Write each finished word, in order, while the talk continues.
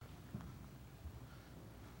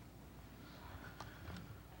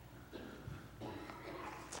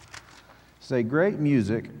Say, great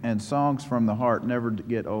music and songs from the heart never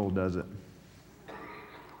get old, does it?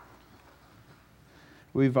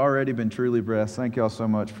 We've already been truly blessed. Thank y'all so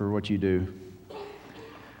much for what you do.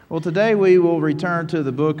 Well, today we will return to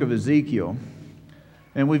the book of Ezekiel,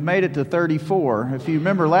 and we've made it to 34. If you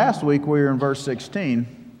remember last week, we were in verse 16,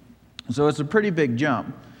 so it's a pretty big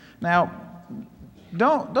jump. Now,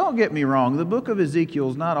 don't get me wrong. The book of Ezekiel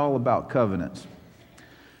is not all about covenants.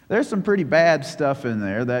 There's some pretty bad stuff in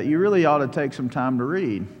there that you really ought to take some time to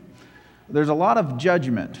read. There's a lot of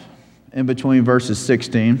judgment in between verses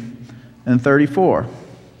 16 and 34.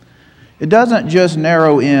 It doesn't just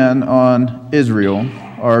narrow in on Israel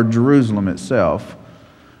or Jerusalem itself,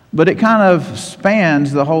 but it kind of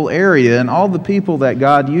spans the whole area and all the people that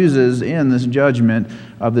God uses in this judgment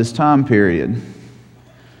of this time period.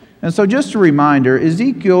 And so just a reminder,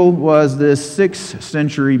 Ezekiel was this 6th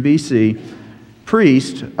century BC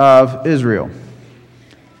priest of Israel,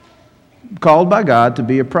 called by God to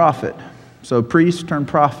be a prophet. So priest turned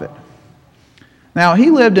prophet. Now, he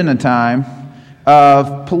lived in a time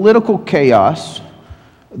of political chaos,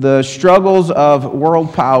 the struggles of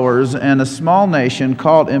world powers, and a small nation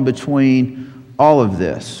caught in between all of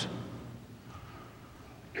this.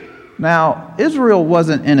 Now, Israel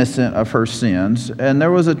wasn't innocent of her sins, and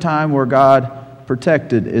there was a time where God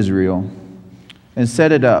protected Israel and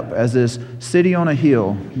set it up as this city on a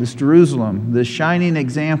hill, this Jerusalem, this shining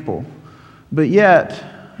example. But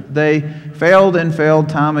yet, they failed and failed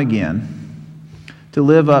time again to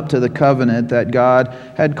live up to the covenant that God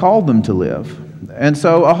had called them to live. And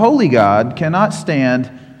so a holy God cannot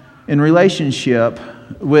stand in relationship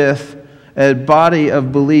with a body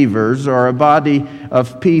of believers or a body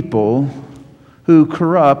of people who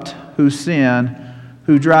corrupt, who sin,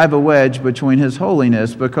 who drive a wedge between His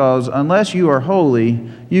holiness, because unless you are holy,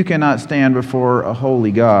 you cannot stand before a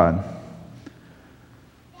holy God.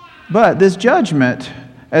 But this judgment,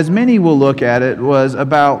 as many will look at it, was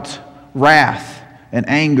about wrath and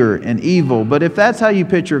anger and evil. But if that's how you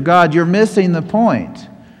picture God, you're missing the point.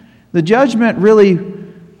 The judgment really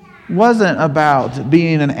wasn't about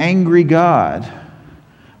being an angry God,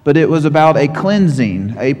 but it was about a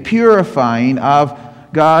cleansing, a purifying of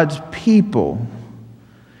God's people.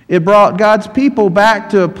 It brought God's people back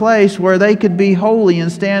to a place where they could be holy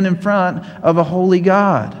and stand in front of a holy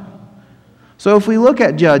God. So if we look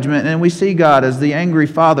at judgment and we see God as the angry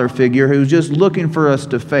father figure who's just looking for us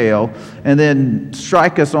to fail and then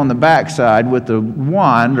strike us on the backside with the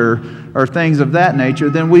wand or things of that nature,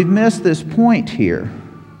 then we've missed this point here.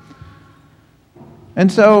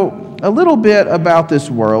 And so a little bit about this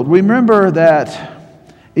world. Remember that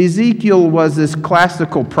Ezekiel was this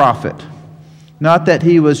classical prophet. Not that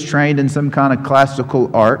he was trained in some kind of classical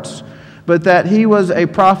arts, but that he was a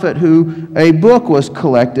prophet who a book was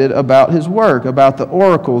collected about his work, about the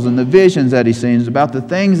oracles and the visions that he seen, about the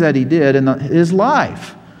things that he did in his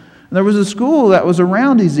life. And there was a school that was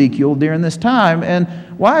around Ezekiel during this time. And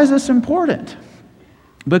why is this important?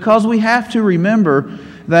 Because we have to remember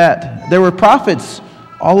that there were prophets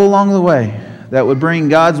all along the way that would bring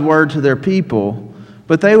God's word to their people,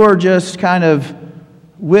 but they were just kind of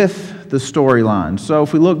with the storyline. So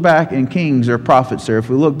if we look back in Kings, there are prophets there. If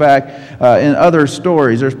we look back in other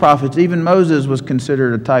stories, there's prophets. Even Moses was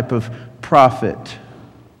considered a type of prophet.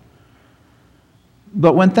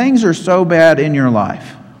 But when things are so bad in your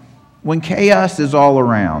life, when chaos is all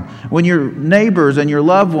around, when your neighbors and your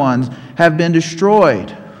loved ones have been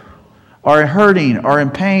destroyed, are hurting, are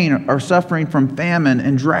in pain, are suffering from famine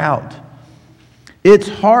and drought, it's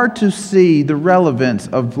hard to see the relevance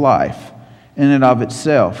of life in and of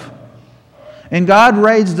itself. And God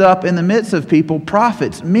raised up in the midst of people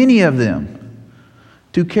prophets, many of them,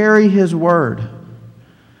 to carry His word.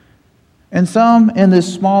 And some in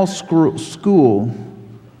this small school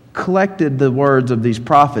collected the words of these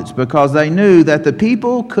prophets because they knew that the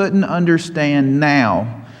people couldn't understand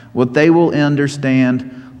now what they will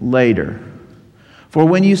understand later. For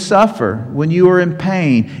when you suffer, when you are in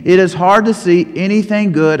pain, it is hard to see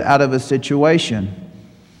anything good out of a situation.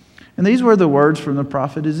 And these were the words from the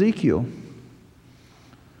prophet Ezekiel.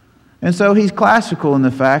 And so he's classical in the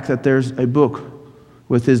fact that there's a book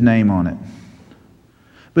with his name on it.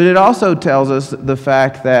 But it also tells us the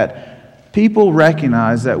fact that people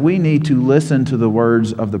recognize that we need to listen to the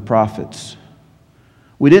words of the prophets.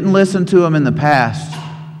 We didn't listen to them in the past,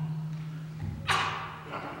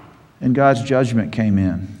 and God's judgment came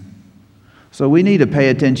in. So we need to pay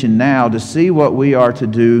attention now to see what we are to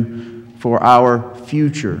do for our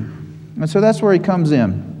future. And so that's where he comes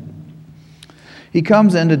in. He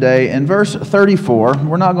comes in today in verse 34.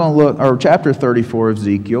 We're not going to look, or chapter 34 of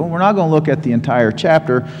Ezekiel. We're not going to look at the entire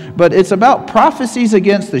chapter, but it's about prophecies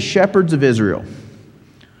against the shepherds of Israel.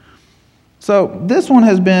 So this one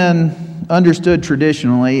has been understood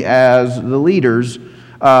traditionally as the leaders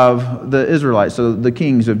of the Israelites, so the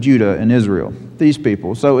kings of Judah and Israel, these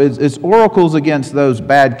people. So it's oracles against those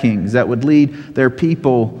bad kings that would lead their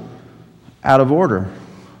people out of order,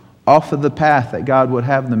 off of the path that God would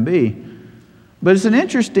have them be. But it's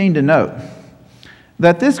interesting to note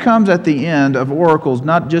that this comes at the end of oracles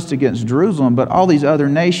not just against Jerusalem, but all these other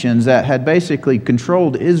nations that had basically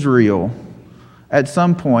controlled Israel at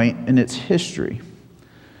some point in its history.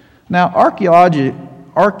 Now,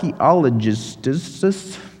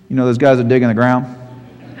 archaeologists, you know those guys that dig in the ground?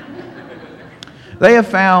 They have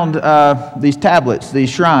found these tablets, these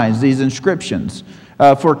shrines, these inscriptions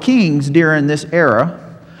for kings during this era,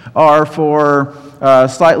 or for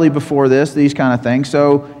slightly before this, these kind of things.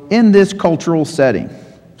 So in this cultural setting,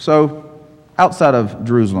 so outside of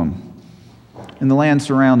Jerusalem, in the land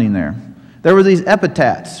surrounding there, there were these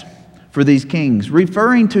epitaphs for these kings,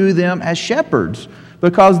 referring to them as shepherds,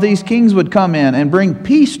 because these kings would come in and bring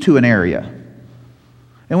peace to an area.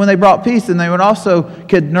 And when they brought peace, then they would also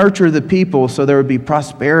could nurture the people so there would be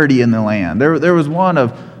prosperity in the land. There was one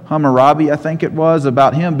of Hammurabi, I think it was,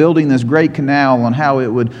 about him building this great canal and how it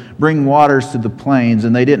would bring waters to the plains,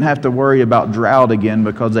 and they didn't have to worry about drought again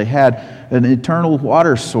because they had an eternal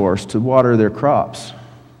water source to water their crops.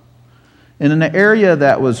 And in an area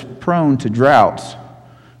that was prone to droughts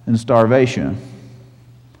and starvation,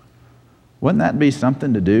 wouldn't that be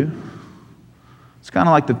something to do? It's kind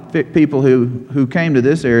of like the people who came to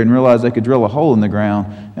this area and realized they could drill a hole in the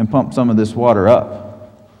ground and pump some of this water up.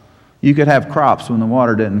 You could have crops when the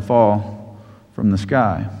water didn't fall from the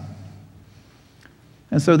sky.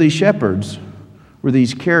 And so these shepherds were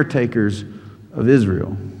these caretakers of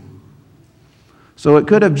Israel. So it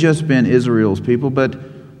could have just been Israel's people, but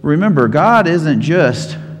remember, God isn't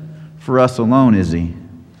just for us alone, is He?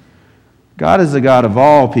 God is the God of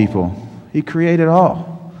all people. He created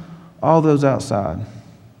all those outside.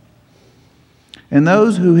 And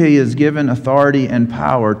those who He has given authority and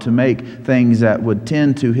power to make things that would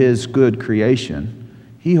tend to His good creation,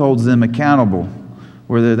 He holds them accountable,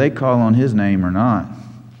 whether they call on His name or not.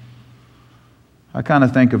 I kind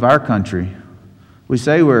of think of our country. We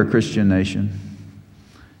say we're a Christian nation,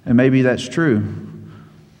 and maybe that's true.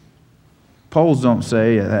 Polls don't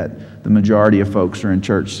say that the majority of folks are in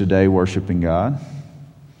church today worshiping God.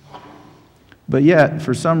 But yet,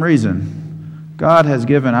 for some reason, God has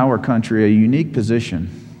given our country a unique position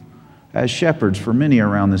as shepherds for many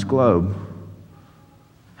around this globe.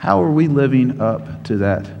 How are we living up to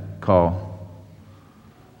that call?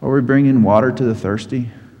 Are we bringing water to the thirsty?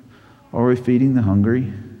 Are we feeding the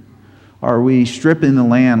hungry? Are we stripping the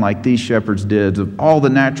land like these shepherds did of all the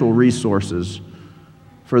natural resources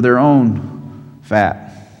for their own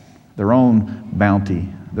fat, their own bounty,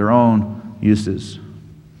 their own uses?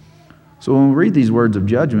 So when we read these words of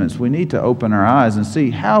judgments, we need to open our eyes and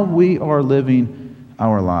see how we are living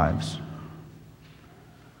our lives.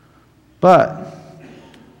 But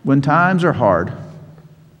when times are hard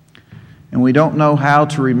and we don't know how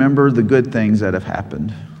to remember the good things that have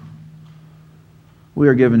happened, we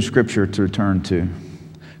are given Scripture to turn to.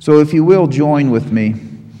 So if you will, join with me,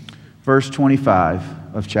 verse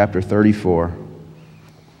 25 of chapter 34.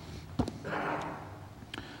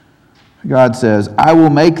 God says, I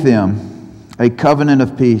will make them a covenant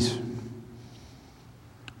of peace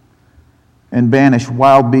and banish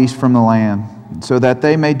wild beasts from the land, so that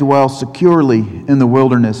they may dwell securely in the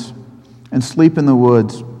wilderness and sleep in the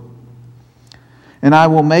woods. And I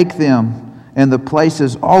will make them and the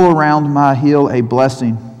places all around my hill a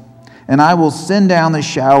blessing, and I will send down the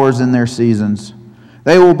showers in their seasons.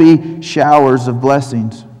 They will be showers of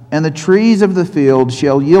blessings, and the trees of the field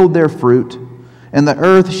shall yield their fruit, and the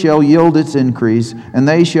earth shall yield its increase, and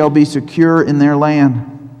they shall be secure in their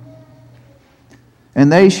land.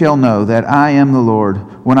 And they shall know that I am the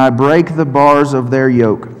Lord, when I break the bars of their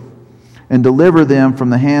yoke, and deliver them from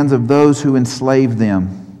the hands of those who enslave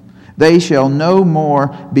them. They shall no more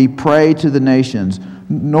be prey to the nations,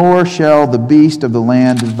 nor shall the beast of the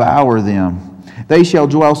land devour them. They shall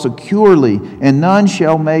dwell securely, and none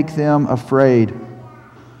shall make them afraid.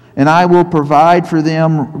 And I will provide for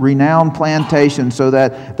them renowned plantations, so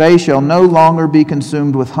that they shall no longer be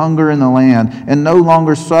consumed with hunger in the land, and no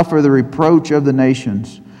longer suffer the reproach of the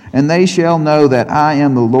nations. And they shall know that I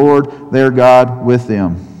am the Lord their God with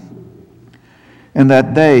them. And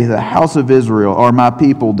that they, the house of Israel, are my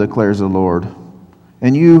people, declares the Lord.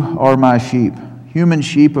 And you are my sheep, human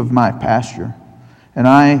sheep of my pasture. and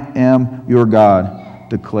I am your God,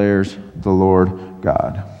 declares the Lord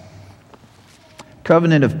God.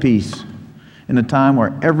 Covenant of peace in a time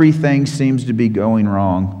where everything seems to be going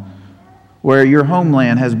wrong, where your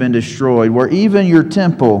homeland has been destroyed, where even your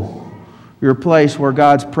temple, your place where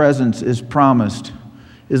God's presence is promised,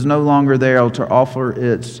 is no longer there to offer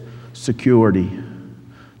its security,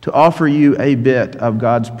 to offer you a bit of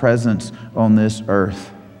God's presence on this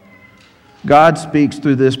earth. God speaks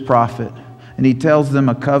through this prophet, and he tells them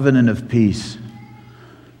a covenant of peace.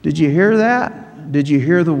 Did you hear that? Did you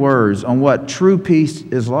hear the words on what true peace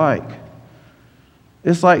is like?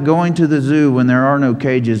 It's like going to the zoo when there are no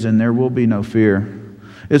cages and there will be no fear.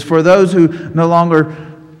 It's for those who no longer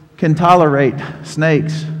can tolerate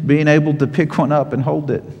snakes, being able to pick one up and hold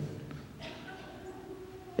it.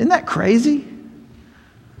 Isn't that crazy?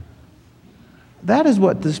 That is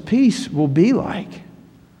what this peace will be like.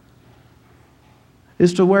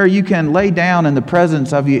 It's to where you can lay down in the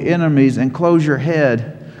presence of your enemies and close your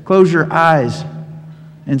head, close your eyes,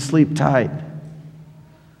 and sleep tight.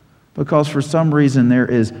 Because for some reason there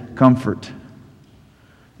is comfort.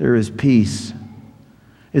 There is peace.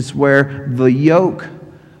 It's where the yoke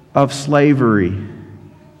of slavery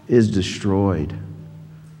is destroyed.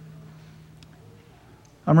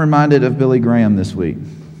 I'm reminded of Billy Graham this week.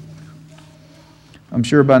 I'm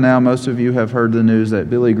sure by now most of you have heard the news that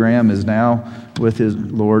Billy Graham is now with his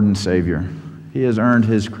Lord and Savior. He has earned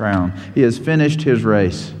his crown. He has finished his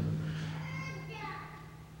race.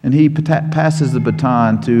 And he passes the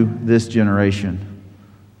baton to this generation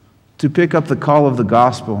to pick up the call of the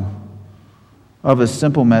gospel, of a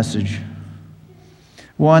simple message,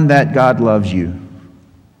 one that God loves you.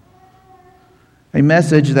 A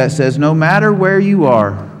message that says no matter where you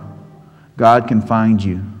are, God can find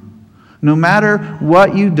you. No matter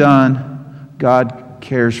what you've done, God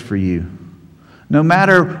cares for you. No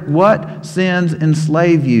matter what sins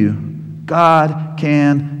enslave you, God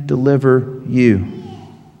can deliver you.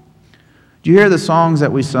 Do you hear the songs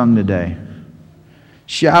that we sung today?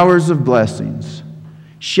 Showers of blessings.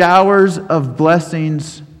 Showers of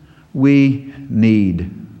blessings we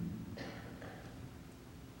need.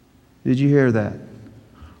 Did you hear that?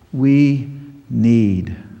 We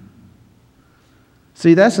need.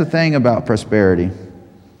 See, that's the thing about prosperity.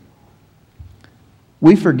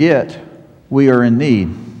 We forget we are in need.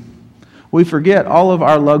 We forget all of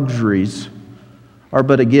our luxuries are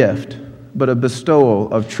but a gift, but a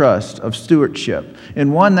bestowal of trust, of stewardship,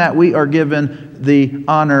 and one that we are given the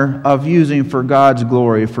honor of using for God's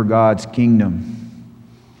glory, for God's kingdom.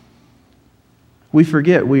 We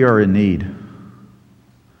forget we are in need.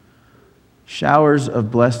 Showers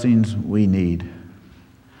of blessings we need.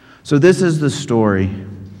 So this is the story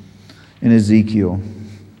in Ezekiel.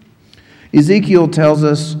 Ezekiel tells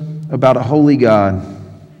us about a holy God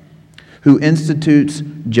who institutes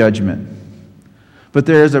judgment. But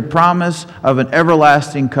there is a promise of an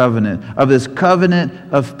everlasting covenant, of this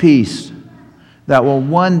covenant of peace that will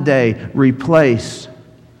one day replace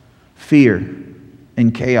fear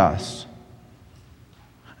and chaos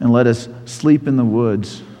and let us sleep in the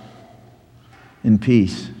woods in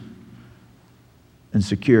peace and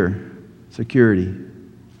security.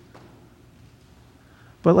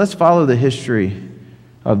 But let's follow the history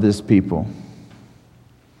of this people.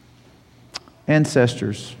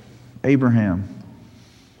 Ancestors, Abraham,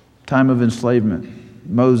 time of enslavement,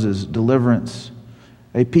 Moses, deliverance,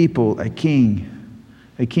 a people, a king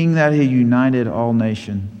that had united all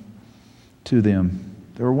nations to them.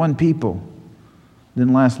 They were one people.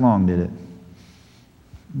 Didn't last long, did it?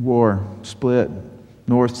 War, split,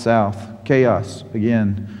 north, south, chaos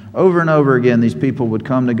again. Over and over again, these people would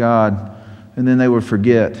come to God, and then they would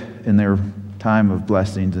forget in their time of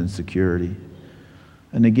blessings and security.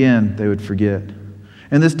 And again, they would forget.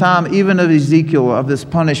 And this time, even of Ezekiel, of this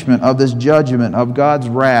punishment, of this judgment, of God's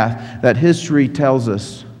wrath that history tells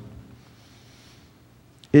us,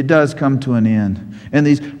 it does come to an end. And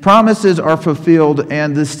these promises are fulfilled,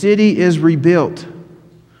 and the city is rebuilt.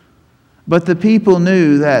 But the people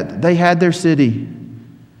knew that they had their city,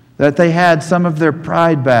 that they had some of their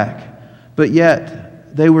pride back, but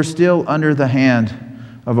yet they were still under the hand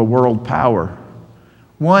of a world power,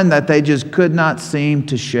 one that they just could not seem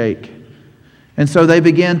to shake. And so they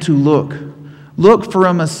began to look for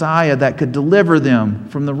a Messiah that could deliver them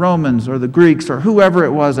from the Romans or the Greeks or whoever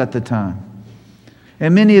it was at the time.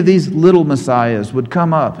 And many of these little messiahs would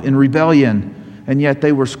come up in rebellion, and yet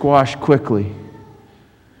they were squashed quickly.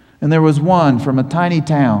 And there was one from a tiny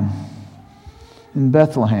town in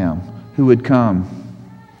Bethlehem who would come.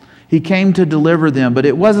 He came to deliver them, but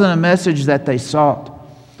it wasn't a message that they sought,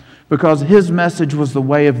 because his message was the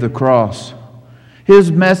way of the cross.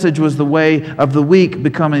 His message was the way of the weak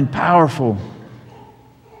becoming powerful.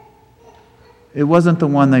 It wasn't the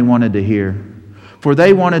one they wanted to hear. For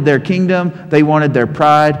they wanted their kingdom, they wanted their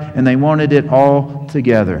pride, and they wanted it all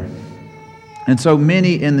together. And so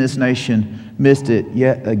many in this nation missed it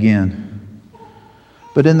yet again.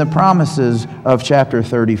 But in the promises of chapter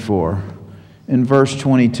 34, in verse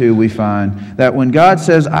 22, we find that when God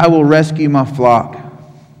says, I will rescue my flock,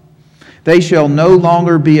 they shall no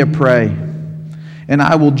longer be a prey. And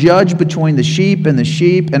I will judge between the sheep,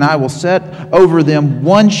 and I will set over them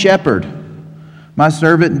one shepherd, my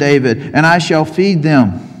servant David, and I shall feed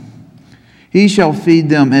them. He shall feed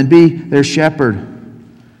them and be their shepherd.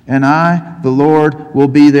 And I, the Lord, will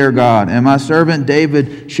be their God, and my servant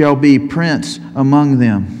David shall be prince among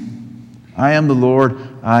them. I am the Lord,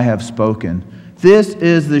 I have spoken. This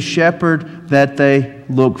is the shepherd that they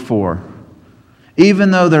look for.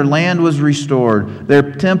 Even though their land was restored,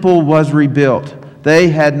 their temple was rebuilt, they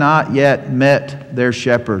had not yet met their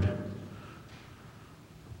shepherd.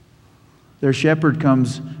 Their shepherd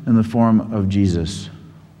comes in the form of Jesus.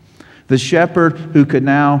 The shepherd who could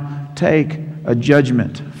now take a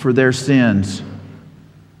judgment for their sins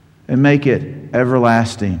and make it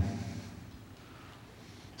everlasting.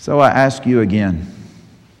 So I ask you again,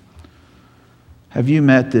 have you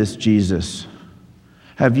met this Jesus?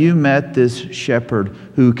 Have you met this shepherd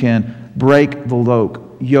who can break the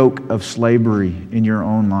yoke of slavery in your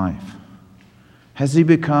own life? Has he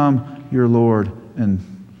become your Lord, and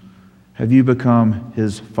have you become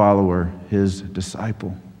his follower, his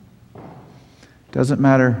disciple? It doesn't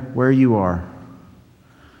matter where you are.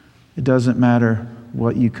 It doesn't matter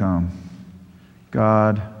what you come.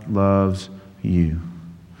 God loves you.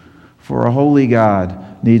 For a holy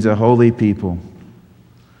God needs a holy people.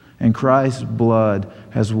 And Christ's blood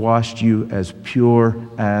has washed you as pure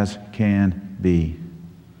as can be.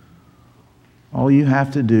 All you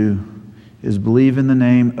have to do is believe in the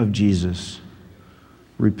name of Jesus,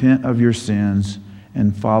 repent of your sins,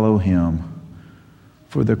 and follow him.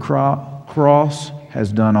 For the cross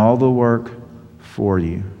has done all the work for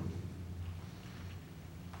you.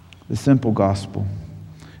 The simple gospel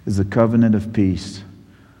is the covenant of peace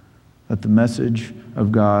that the message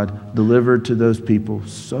of God delivered to those people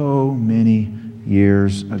so many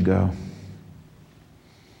years ago.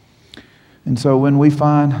 And so when we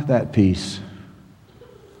find that peace,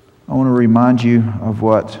 I want to remind you of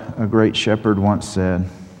what a great shepherd once said.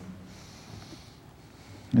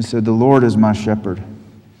 He said, "The Lord is my shepherd.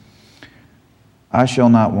 I shall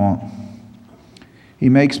not want. He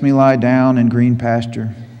makes me lie down in green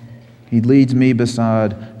pasture. He leads me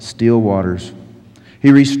beside still waters.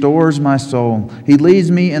 He restores my soul. He leads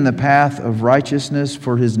me in the path of righteousness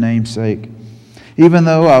for his name's sake. Even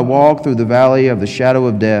though I walk through the valley of the shadow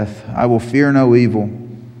of death, I will fear no evil,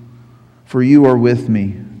 for you are with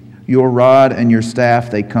me. Your rod and your staff,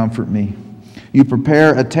 they comfort me. You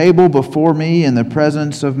prepare a table before me in the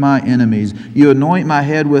presence of my enemies. You anoint my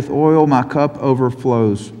head with oil, my cup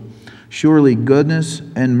overflows. Surely goodness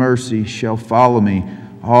and mercy shall follow me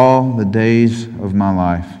all the days of my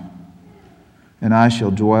life, and I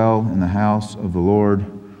shall dwell in the house of the Lord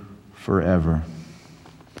forever."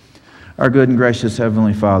 Our good and gracious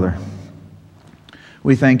Heavenly Father,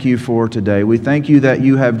 we thank you for today. We thank you that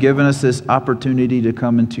you have given us this opportunity to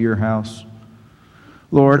come into your house.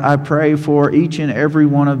 Lord, I pray for each and every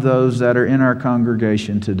one of those that are in our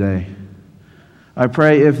congregation today. I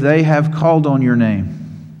pray if they have called on your name,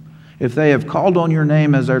 if they have called on your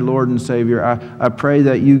name as our Lord and Savior, I pray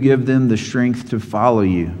that you give them the strength to follow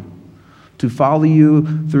you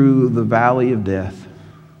through the valley of death.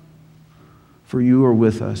 For you are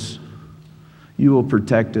with us. You will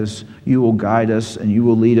protect us, you will guide us, and you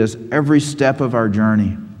will lead us every step of our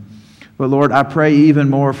journey. But Lord, I pray even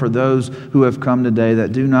more for those who have come today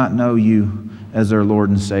that do not know you as their Lord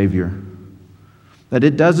and Savior. That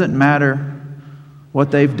it doesn't matter what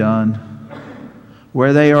they've done,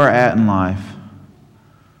 where they are at in life.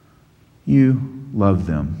 You love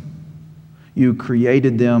them. You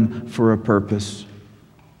created them for a purpose.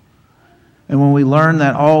 And when we learn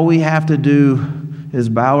that all we have to do is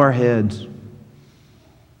bow our heads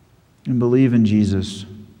and believe in Jesus,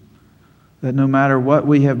 that no matter what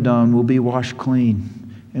we have done, we'll be washed clean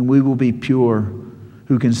and we will be pure,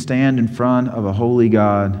 who can stand in front of a holy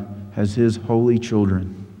God as his holy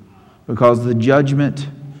children, because the judgment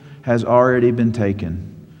has already been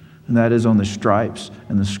taken, and that is on the stripes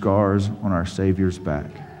and the scars on our Savior's back.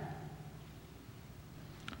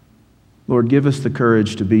 Lord, give us the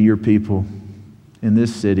courage to be your people in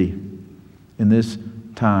this city, in this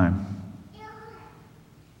time,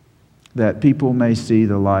 that people may see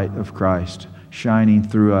the light of Christ shining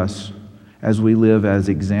through us as we live as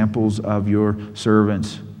examples of your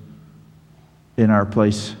servants in our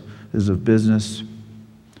places of business,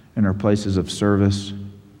 in our places of service,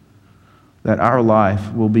 that our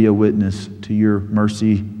life will be a witness to your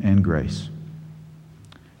mercy and grace.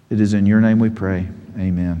 It is in your name we pray.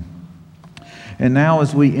 Amen. And now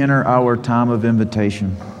as we enter our time of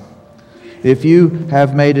invitation, if you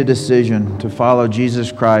have made a decision to follow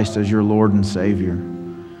Jesus Christ as your Lord and Savior,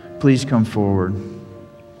 please come forward.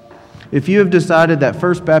 If you have decided that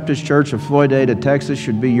First Baptist Church of Floydada, Texas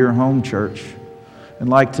should be your home church and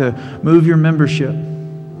like to move your membership,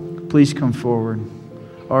 please come forward.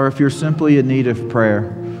 Or if you're simply in need of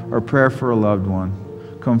prayer or prayer for a loved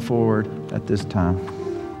one, come forward at this time.